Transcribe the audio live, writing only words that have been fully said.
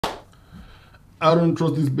I don't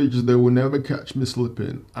trust these bitches. They will never catch me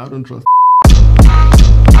slipping. I don't trust.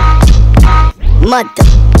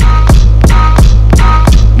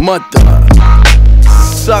 Mother.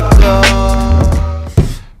 Sucker.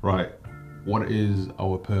 Right. What is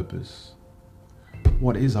our purpose?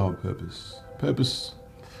 What is our purpose? Purpose.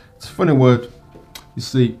 It's a funny word. You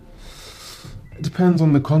see, it depends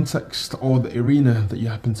on the context or the arena that you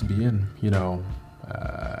happen to be in. You know,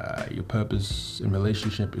 your purpose in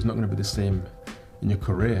relationship is not going to be the same in your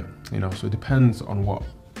career. You know, so it depends on what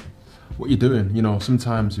you're doing. You know,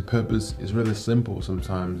 sometimes your purpose is really simple.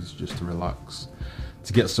 Sometimes it's just to relax,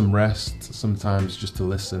 to get some rest. Sometimes just to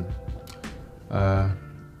listen.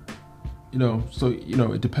 You know, so you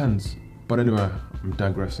know, it depends. But anyway, I'm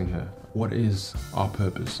digressing here. What is our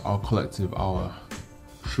purpose? Our collective, our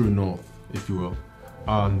true north, if you will.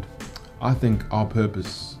 And I think our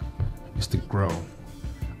purpose is to grow.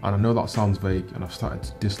 And I know that sounds vague, and I've started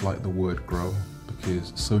to dislike the word grow because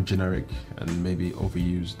it's so generic and maybe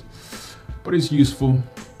overused. But it's useful,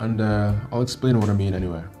 and I'll explain what I mean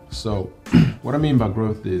anyway. So, what I mean by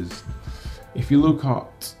growth is, if you look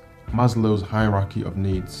at Maslow's hierarchy of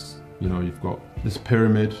needs, you know, you've got this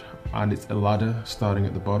pyramid, and it's a ladder starting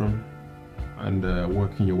at the bottom and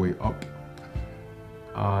working your way up.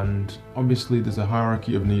 And obviously there's a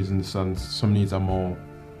hierarchy of needs in the sense some needs are more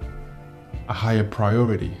a higher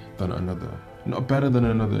priority than another. Not better than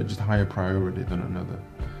another, just higher priority than another.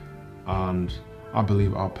 And I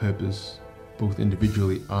believe our purpose, both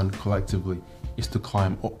individually and collectively, is to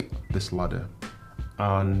climb up this ladder.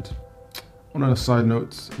 And on a side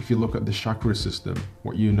note, if you look at the chakra system,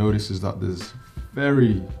 what you notice is that there's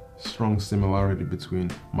very strong similarity between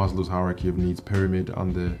Maslow's hierarchy of needs pyramid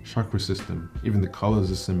and the chakra system. Even the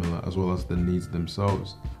colors are similar, as well as the needs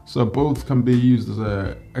themselves. So both can be used as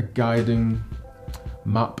a guiding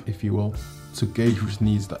map, if you will, to gauge which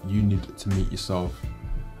needs that you need to meet yourself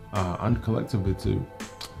and collectively too.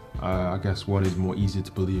 I guess one is more easy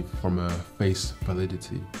to believe from a face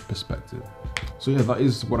validity perspective. So yeah, that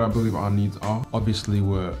is what I believe our needs are. Obviously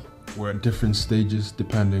we're at different stages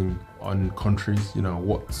depending on countries. You know,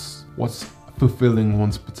 what's fulfilling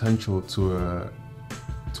one's potential to a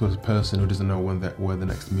person who doesn't know where the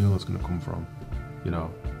next meal is going to come from. You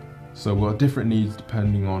know, so we're different needs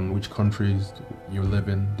depending on which countries you live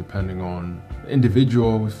in, depending on the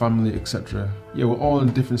individual, with family, etc. Yeah, we're all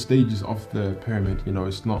in different stages of the pyramid. You know,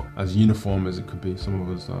 it's not as uniform as it could be. Some of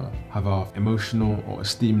us have our emotional or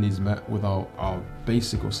esteem needs met without our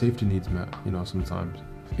basic or safety needs met, you know, sometimes.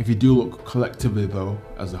 If you do look collectively though,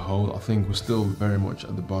 as a whole, I think we're still very much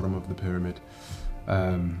at the bottom of the pyramid.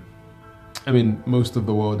 I mean, most of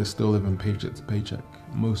the world is still living paycheck to paycheck.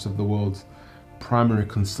 Most of the world's primary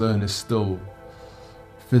concern is still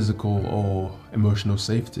physical or emotional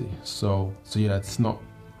safety. So yeah, it's not,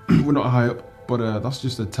 we're not high up, but that's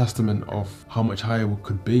just a testament of how much higher we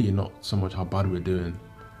could be, not so much how bad we're doing.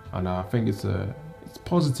 And I think it's a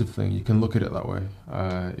positive thing. You can look at it that way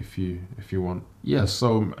if you want. Yeah,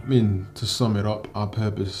 so I mean, to sum it up, our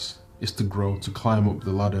purpose is to grow, to climb up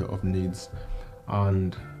the ladder of needs,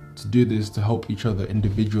 and to do this to help each other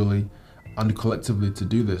individually and collectively to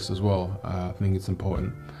do this as well. I think it's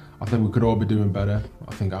important. I think we could all be doing better.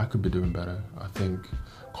 I think I could be doing better. I think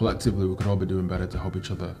collectively we could all be doing better to help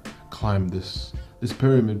each other climb this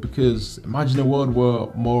pyramid, because imagine a world where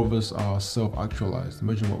more of us are self-actualized.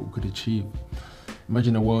 Imagine what we could achieve.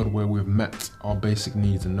 Imagine a world where we've met our basic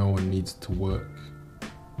needs and no one needs to work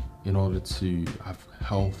in order to have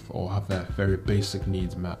health or have their very basic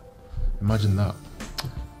needs met. Imagine that.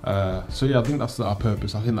 So yeah, I think that's our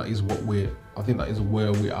purpose. I think that is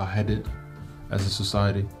where we are headed as a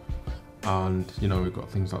society. And you know, we've got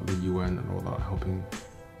things like the UN and all that helping,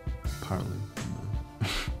 apparently.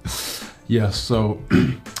 Yeah, so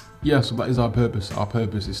so that is our purpose. Our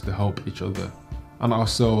purpose is to help each other and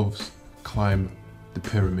ourselves climb the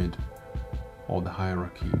pyramid or the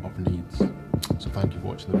hierarchy of needs. So thank you for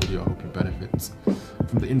watching the video. I hope you benefit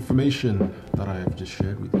from the information that I have just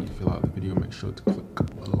shared with you. If you like the video, make sure to click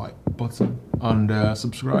the like button and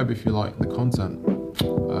subscribe if you like the content.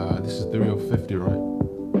 This is the Real 50, right?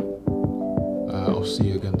 I'll see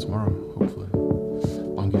you again tomorrow.